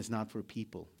cabin is not for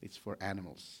people, it's for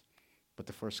animals. But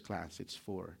the first class, it's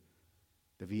for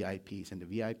the VIPs. And the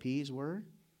VIPs were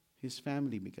his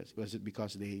family because was it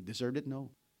because they deserved it? No.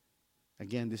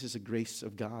 Again, this is a grace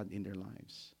of God in their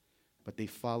lives. But they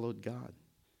followed God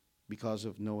because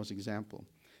of Noah's example.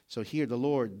 So here the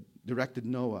Lord directed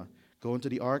Noah, go into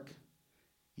the ark,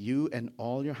 you and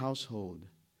all your household,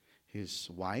 his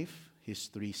wife, his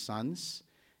 3 sons,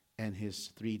 and his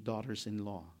 3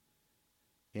 daughters-in-law.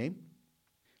 Okay?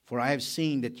 For I have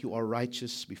seen that you are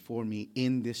righteous before me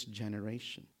in this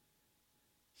generation.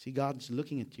 See, God's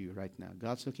looking at you right now.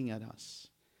 God's looking at us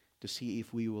to see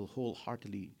if we will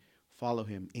wholeheartedly follow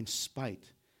him in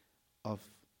spite of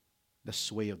the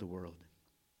sway of the world.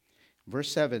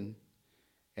 Verse 7,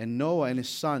 and Noah and his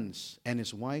sons and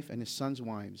his wife and his sons'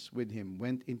 wives with him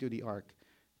went into the ark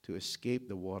to escape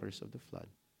the waters of the flood.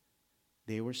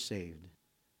 They were saved.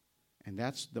 And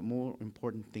that's the more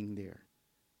important thing there.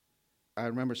 I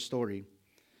remember a story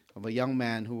of a young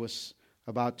man who was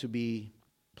about to be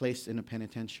placed in a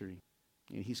penitentiary.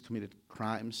 He's committed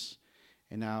crimes,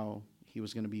 and now he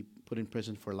was going to be put in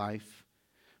prison for life.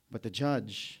 But the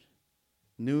judge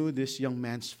knew this young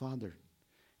man's father.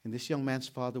 And this young man's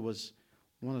father was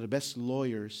one of the best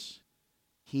lawyers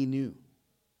he knew.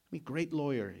 I mean, great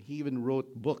lawyer. He even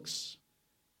wrote books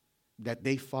that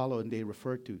they follow and they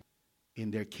refer to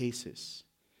in their cases.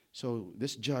 So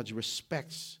this judge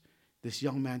respects this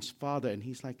young man's father, and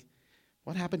he's like,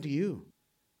 what happened to you?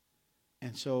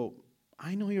 And so,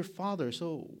 I know your father,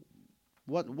 so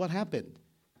what happened?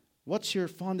 What's your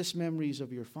fondest memories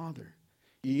of your father?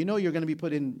 You know you're going to be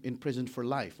put in prison for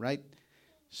life, right?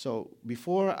 So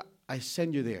before I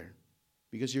send you there,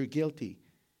 because you're guilty,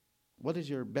 what is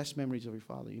your best memories of your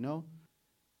father? You know?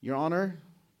 Your Honor,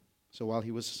 so while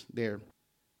he was there,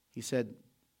 he said,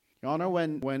 Your Honor,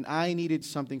 when I needed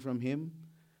something from him,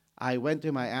 I went to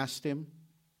him, I asked him.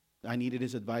 I needed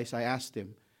his advice, I asked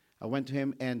him. I went to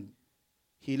him, and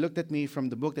he looked at me from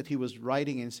the book that he was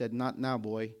writing and said, Not now,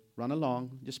 boy. Run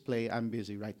along. Just play. I'm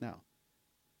busy right now.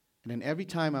 And then every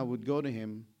time I would go to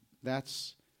him,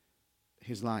 that's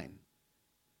his line.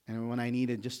 And when I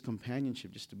needed just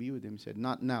companionship, just to be with him, he said,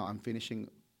 Not now. I'm finishing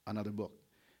another book.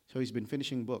 So he's been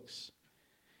finishing books.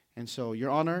 And so, Your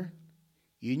Honor,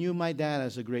 you knew my dad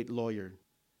as a great lawyer.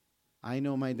 I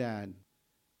know my dad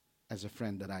as a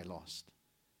friend that I lost.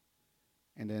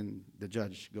 And then the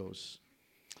judge goes,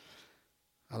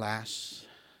 Alas,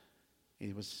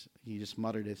 he just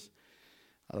muttered this,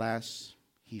 alas,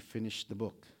 he finished the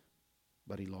book,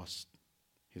 but he lost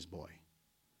his boy.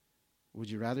 Would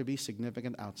you rather be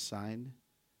significant outside,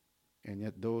 and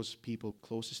yet those people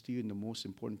closest to you and the most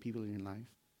important people in your life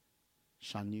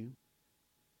shun you?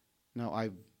 Now,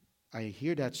 I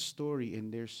hear that story,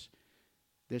 and there's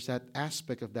that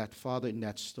aspect of that father in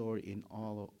that story in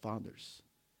all fathers.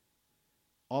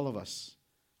 All of us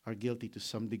are guilty to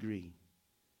some degree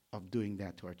of doing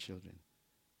that to our children.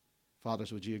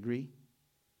 Fathers, would you agree?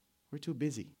 We're too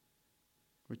busy.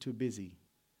 We're too busy.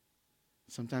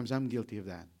 Sometimes I'm guilty of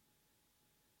that.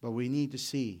 But we need to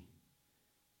see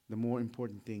the more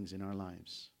important things in our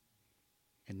lives.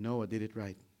 And Noah did it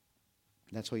right.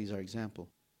 That's why he's our example.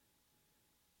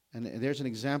 And there's an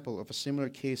example of a similar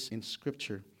case in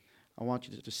Scripture. I want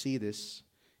you to see this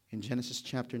in Genesis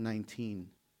chapter 19.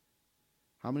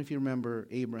 How many of you remember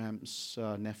Abraham's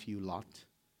nephew Lot?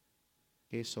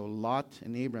 Okay, so Lot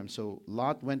and Abram. So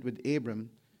Lot went with Abram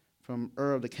from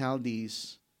Ur of the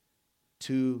Chaldees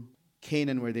to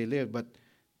Canaan where they lived. But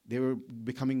they were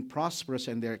becoming prosperous,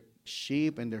 and their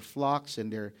sheep and their flocks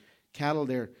and their cattle,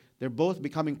 they're both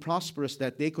becoming prosperous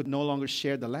that they could no longer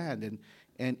share the land.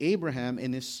 And Abraham,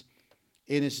 in his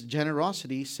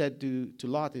generosity, said to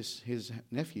Lot, his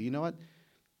nephew, you know what?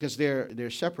 Because their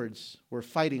shepherds were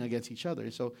fighting against each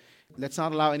other. So let's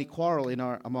not allow any quarrel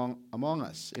among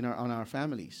us, on our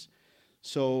families.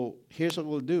 So here's what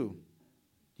we'll do.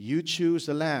 You choose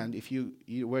the land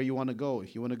where you want to go.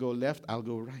 If you want to go left, I'll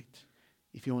go right.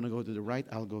 If you want to go to the right,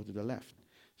 I'll go to the left.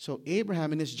 So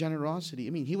Abraham, in his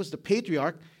generosity, he was the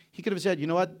patriarch. He could have said, you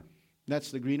know what?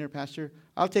 That's the greener pasture.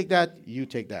 I'll take that. You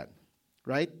take that.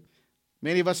 Right?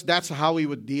 Many of us, that's how we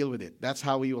would deal with it. That's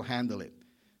how we will handle it.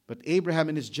 But Abraham,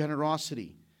 in his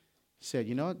generosity, said,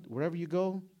 you know what? Wherever you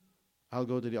go, I'll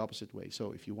go to the opposite way.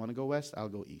 So if you want to go west, I'll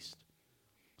go east.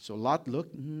 So Lot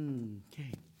looked,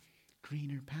 okay,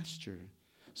 greener pasture.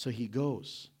 So he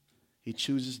goes. He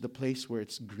chooses the place where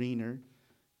it's greener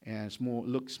and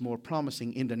looks more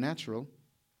promising in the natural.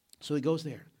 So he goes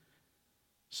there.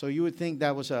 So you would think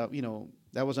that was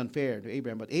that was unfair to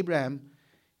Abraham. But Abraham,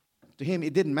 to him,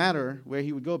 it didn't matter where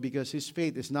he would go because his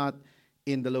faith is not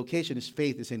in the location. His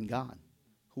faith is in God,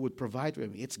 who would provide for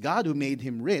him. It's God who made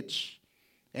him rich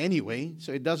anyway,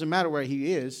 so it doesn't matter where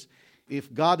he is.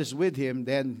 if God is with him,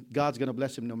 then God's going to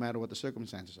bless him no matter what the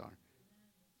circumstances are.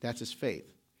 That's his faith.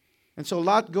 And so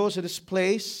Lot goes to this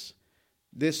place,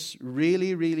 this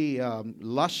really, really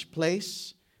lush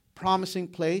place, promising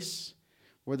place,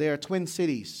 where there are twin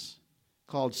cities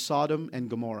called Sodom and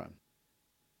Gomorrah.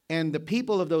 And the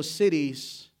people of those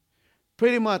cities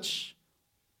pretty much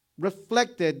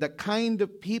reflected the kind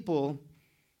of people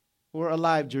who were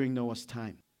alive during Noah's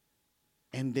time.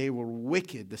 And they were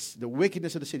wicked, the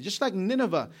wickedness of the city. Just like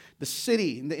Nineveh, the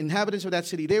city, the inhabitants of that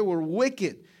city, they were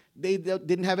wicked. They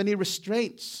didn't have any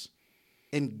restraints.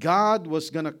 And God was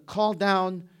going to call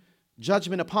down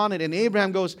judgment upon it. And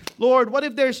Abraham goes, Lord, what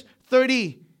if there's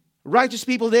 30 righteous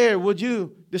people there? Would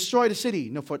you destroy the city?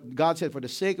 No, God said, for the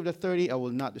sake of the 30, I will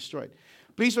not destroy it.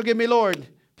 Please forgive me, Lord.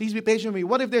 Please be patient with me.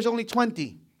 What if there's only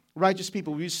 20 righteous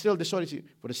people? Will you still destroy the city?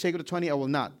 For the sake of the 20, I will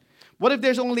not. What if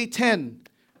there's only 10?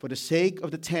 For the sake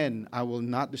of the 10, I will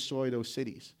not destroy those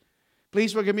cities.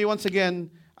 Please forgive me once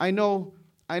again. I know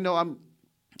I'm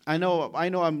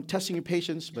testing your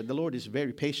patience, but the Lord is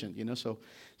very patient, So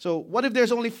what if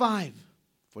there's only 5?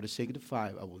 For the sake of the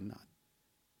 5, I will not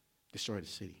destroy the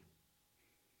city.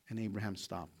 And Abraham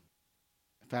stopped.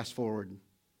 Fast forward,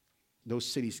 those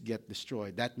cities get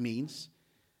destroyed. That means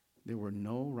there were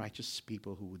no righteous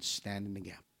people who would stand in the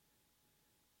gap.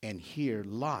 And here,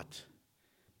 Lot,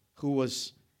 who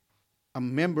was a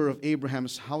member of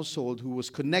Abraham's household, who was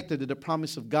connected to the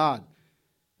promise of God,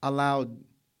 allowed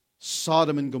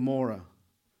Sodom and Gomorrah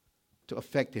to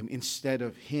affect him instead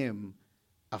of him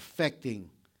affecting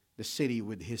the city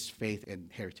with his faith and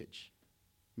heritage.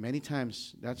 Many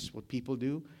times that's what people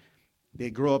do. They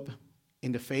grow up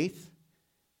in the faith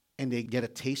and they get a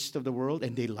taste of the world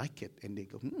and they like it. And they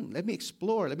go, let me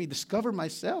explore. Let me discover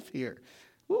myself here.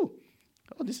 Ooh,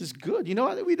 oh, this is good.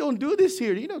 We don't do this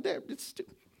here.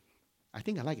 I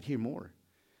think I like it here more.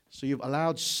 So you've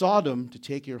allowed Sodom to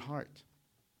take your heart.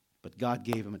 But God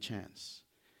gave him a chance.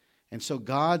 And so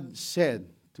God said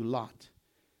to Lot,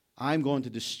 I'm going to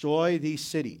destroy these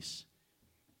cities,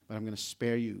 but I'm going to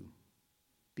spare you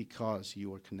because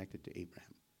you are connected to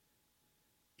Abraham.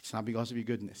 It's not because of your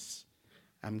goodness.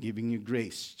 I'm giving you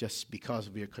grace just because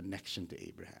of your connection to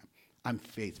Abraham. I'm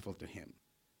faithful to him.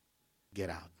 Get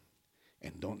out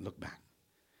and don't look back.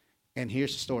 And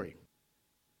here's the story.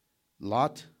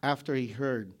 Lot, after he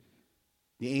heard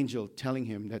the angel telling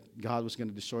him that God was going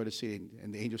to destroy the city,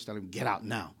 and the angel was telling him, get out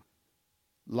now.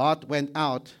 Lot went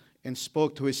out and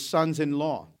spoke to his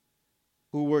sons-in-law,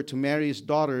 who were to marry his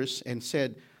daughters, and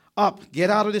said, up,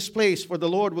 get out of this place, for the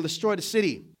Lord will destroy the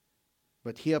city.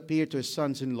 But he appeared to his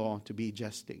sons-in-law to be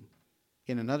jesting.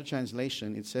 In another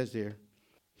translation, it says there,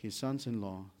 his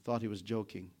sons-in-law thought he was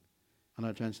joking.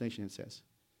 Another translation, it says,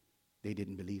 they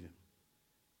didn't believe him.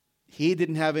 He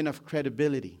didn't have enough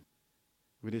credibility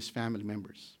with his family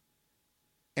members.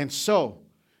 And so,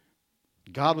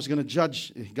 God was going to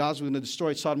judge, God was going to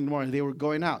destroy Sodom and Gomorrah, and they were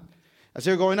going out. As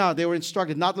they were going out, they were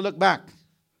instructed not to look back.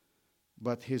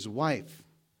 But his wife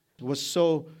was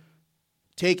so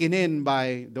taken in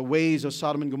by the ways of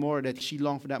Sodom and Gomorrah that she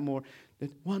longed for that more.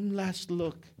 That one last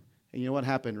look. And you know what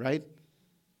happened, right?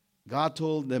 God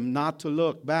told them not to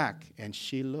look back, and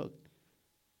she looked.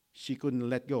 She couldn't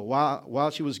let go. While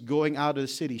she was going out of the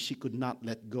city, she could not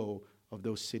let go of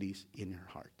those cities in her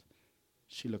heart.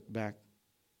 She looked back.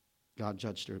 God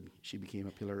judged her. She became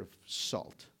a pillar of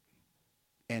salt.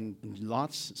 And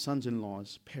Lot's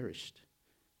sons-in-laws perished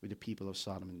with the people of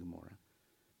Sodom and Gomorrah.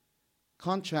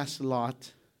 Contrast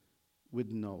Lot with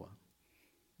Noah.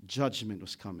 Judgment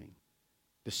was coming.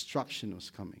 Destruction was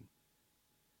coming.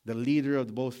 The leader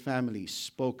of both families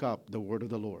spoke up the word of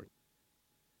the Lord.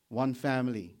 One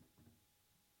family.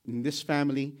 In this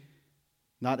family,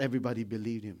 not everybody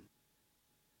believed him.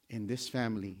 In this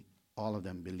family, all of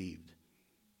them believed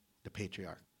the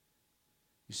patriarch.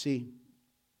 You see,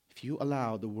 if you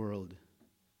allow the world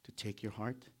to take your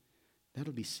heart,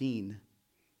 that'll be seen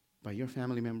by your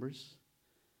family members.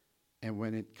 And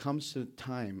when it comes to the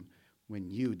time when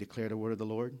you declare the word of the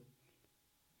Lord,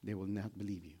 they will not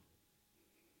believe you.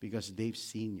 Because they've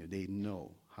seen you. They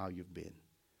know how you've been.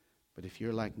 But if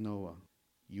you're like Noah,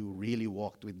 you really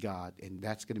walked with God, and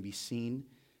that's going to be seen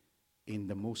in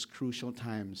the most crucial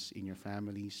times in your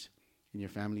families'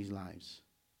 lives.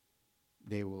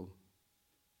 They will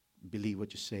believe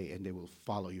what you say, and they will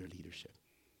follow your leadership.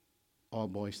 All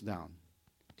boils down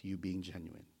to you being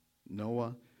genuine.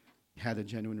 Noah had a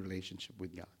genuine relationship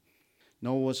with God.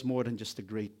 Noah was more than just a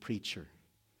great preacher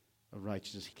of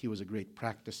righteousness. He was a great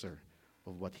practicer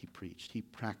of what he preached. He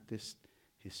practiced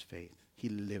his faith. He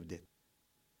lived it.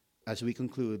 As we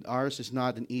conclude, ours is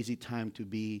not an easy time to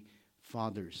be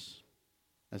fathers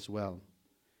as well.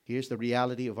 Here's the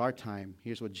reality of our time.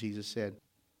 Here's what Jesus said.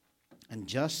 And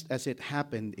just as it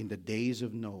happened in the days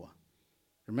of Noah.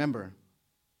 Remember,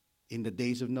 in the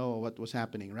days of Noah, what was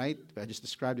happening, right? I just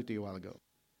described it to you a while ago.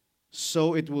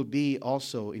 So it will be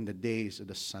also in the days of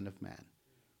the Son of Man.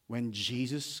 When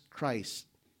Jesus Christ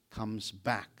comes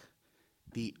back,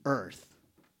 the earth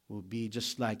will be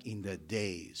just like in the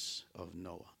days of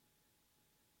Noah.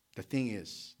 The thing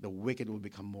is, the wicked will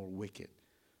become more wicked,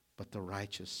 but the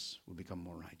righteous will become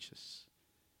more righteous.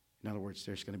 In other words,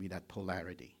 there's going to be that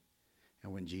polarity.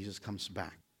 And when Jesus comes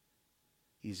back,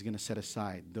 he's going to set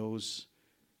aside those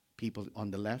people on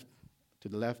the left, to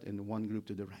the left, and one group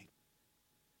to the right.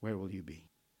 Where will you be?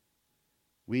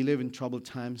 We live in troubled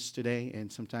times today,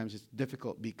 and sometimes it's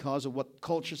difficult because of what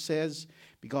culture says,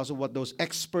 because of what those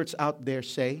experts out there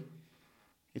say.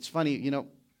 It's funny,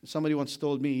 somebody once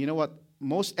told me, you know what?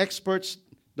 Most experts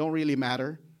don't really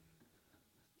matter.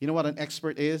 You know what an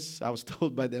expert is? I was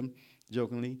told by them,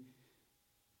 jokingly.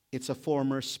 It's a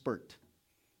former spurt.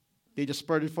 They just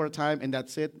spurted for a time, and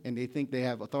that's it, and they think they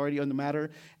have authority on the matter,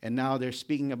 and now they're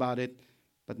speaking about it,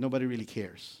 but nobody really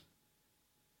cares.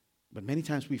 But many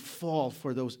times we fall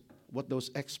for what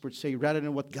those experts say rather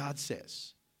than what God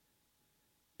says.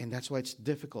 And that's why it's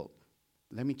difficult.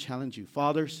 Let me challenge you.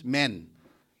 Fathers, men,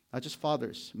 not just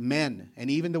fathers, men, and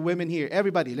even the women here,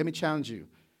 everybody, let me challenge you.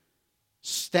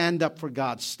 Stand up for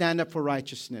God. Stand up for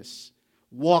righteousness.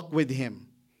 Walk with Him.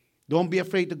 Don't be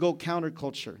afraid to go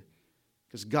counterculture,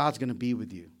 because God's going to be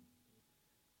with you.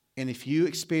 And if you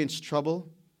experience trouble,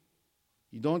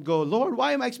 you don't go, Lord,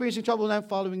 why am I experiencing trouble when I'm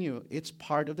following you? It's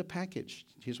part of the package.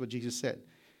 Here's what Jesus said.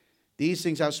 These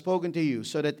things I've spoken to you,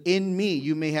 so that in me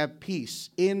you may have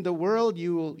peace. In the world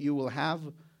you will have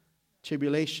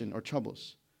tribulation or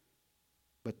troubles.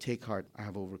 But take heart, I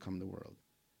have overcome the world.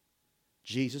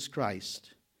 Jesus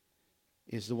Christ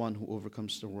is the one who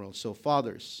overcomes the world. So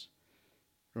fathers,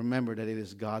 remember that it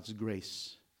is God's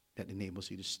grace that enables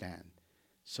you to stand.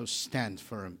 So stand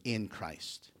firm in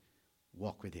Christ.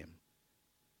 Walk with Him.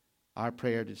 Our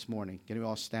prayer this morning, can we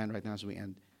all stand right now as we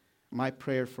end? My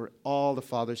prayer for all the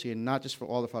fathers here, not just for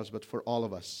all the fathers, but for all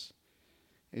of us,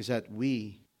 is that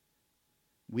we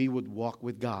would walk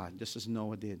with God just as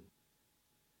Noah did.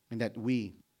 And that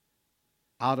we,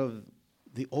 out of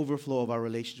the overflow of our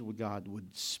relationship with God,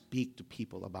 would speak to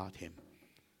people about Him,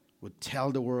 would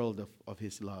tell the world of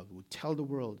His love, would tell the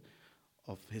world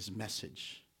of His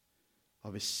message,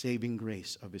 of His saving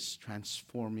grace, of His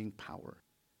transforming power.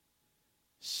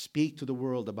 Speak to the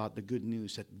world about the good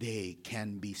news that they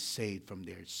can be saved from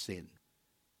their sin.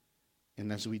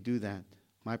 And as we do that,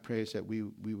 my prayer is that we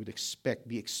would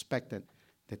be expectant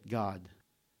that God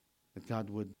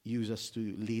would use us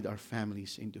to lead our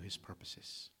families into His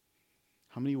purposes.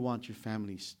 How many want your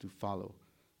families to follow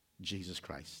Jesus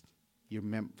Christ? Your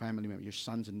family members, your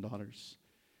sons and daughters.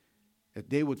 That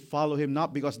they would follow Him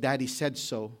not because Daddy said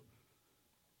so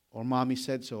or Mommy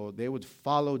said so. They would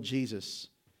follow Jesus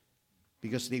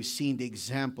because they've seen the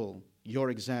example, your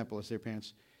example as their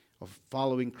parents, of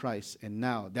following Christ. And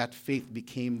now that faith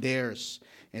became theirs.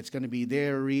 And it's going to be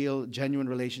their real, genuine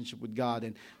relationship with God.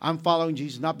 And I'm following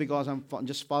Jesus not because I'm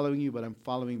just following you, but I'm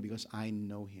following because I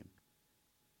know Him.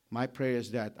 My prayer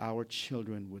is that our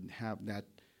children would have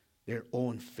their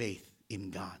own faith in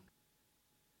God.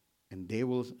 And they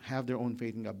will have their own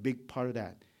faith in God. A big part of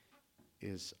that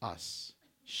is us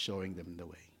showing them the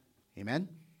way. Amen?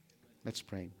 Let's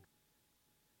pray.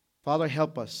 Father,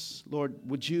 help us. Lord,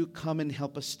 would you come and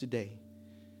help us today?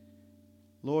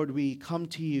 Lord, we come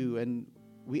to you and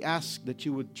we ask that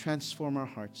you would transform our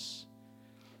hearts.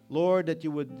 Lord, that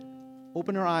you would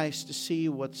open our eyes to see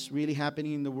what's really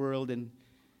happening in the world and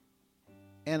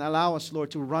allow us, Lord,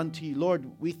 to run to you. Lord,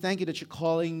 we thank you that you're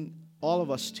calling all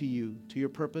of us to you, to your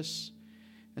purpose.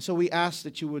 And so we ask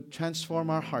that you would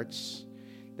transform our hearts,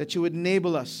 that you would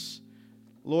enable us,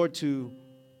 Lord, to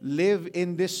live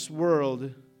in this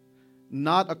world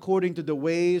not according to the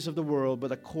ways of the world,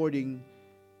 but according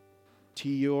to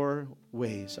your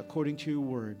ways, according to your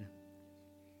word,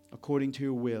 according to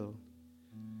your will.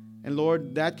 And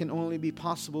Lord, that can only be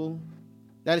possible,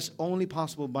 that is only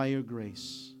possible by your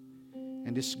grace.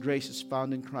 And this grace is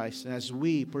found in Christ. And as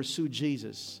we pursue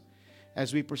Jesus,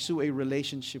 as we pursue a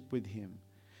relationship with Him,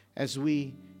 as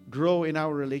we grow in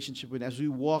our relationship with Him, as we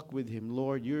walk with Him,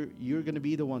 Lord, you're going to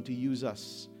be the one to use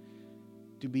us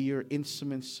to be your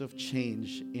instruments of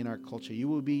change in our culture. You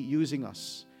will be using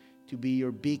us to be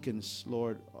your beacons,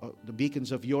 Lord, the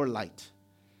beacons of your light,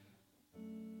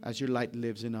 as your light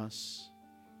lives in us.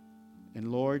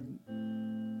 And Lord,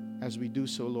 as we do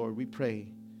so, Lord, we pray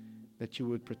that you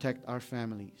would protect our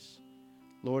families.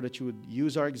 Lord, that you would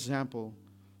use our example,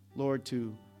 Lord,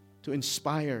 to to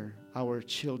inspire our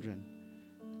children,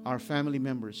 our family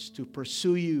members, to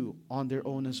pursue you on their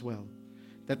own as well.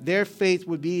 That their faith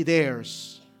would be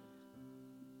theirs,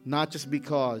 not just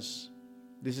because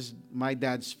this is my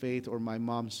dad's faith or my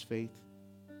mom's faith,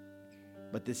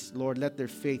 but this, Lord, let their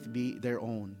faith be their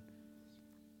own.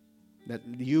 That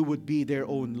you would be their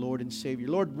own Lord and Savior.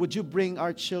 Lord, would you bring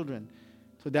our children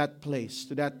to that place,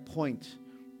 to that point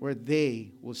where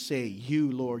they will say,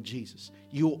 you, Lord Jesus,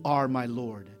 you are my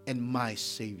Lord and my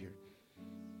Savior.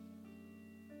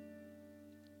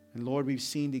 And Lord, we've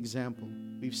seen the example.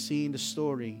 We've seen the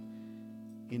story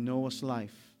in Noah's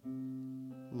life.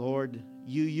 Lord,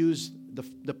 you used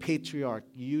the patriarch,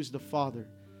 you used the father,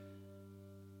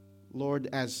 Lord,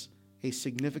 as a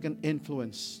significant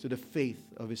influence to the faith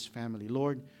of his family.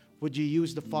 Lord, would you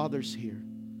use the fathers here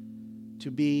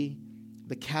to be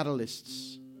the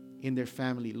catalysts in their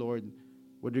family, Lord,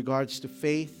 with regards to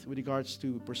faith, with regards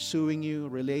to pursuing you,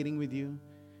 relating with you.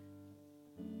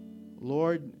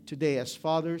 Lord, today as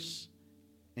fathers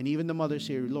and even the mothers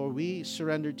here, Lord, we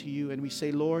surrender to you and we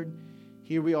say, Lord,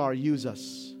 here we are, use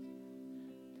us.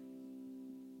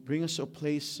 Bring us to a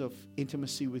place of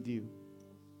intimacy with you.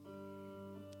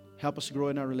 Help us grow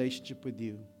in our relationship with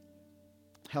you.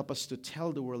 Help us to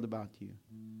tell the world about you.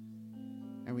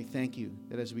 And we thank you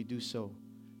that as we do so,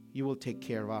 you will take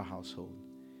care of our household.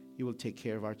 You will take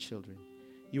care of our children.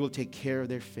 You will take care of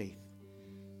their faith.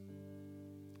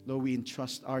 Lord, we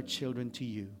entrust our children to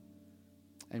you.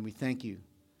 And we thank you,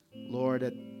 Lord,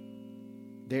 that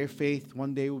their faith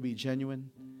one day will be genuine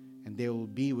and they will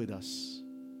be with us.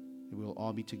 And we will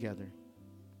all be together.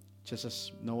 Just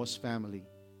as Noah's family,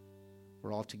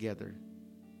 we're all together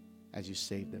as you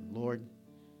save them. Lord,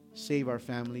 save our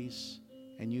families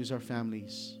and use our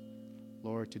families,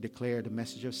 Lord, to declare the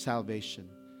message of salvation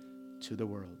to the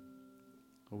world.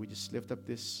 Lord, we just lift up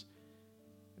this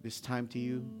time to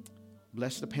you.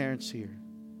 Bless the parents here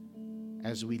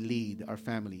as we lead our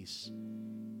families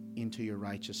into your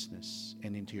righteousness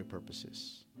and into your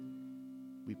purposes.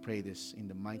 We pray this in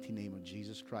the mighty name of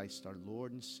Jesus Christ, our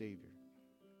Lord and Savior.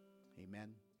 Amen.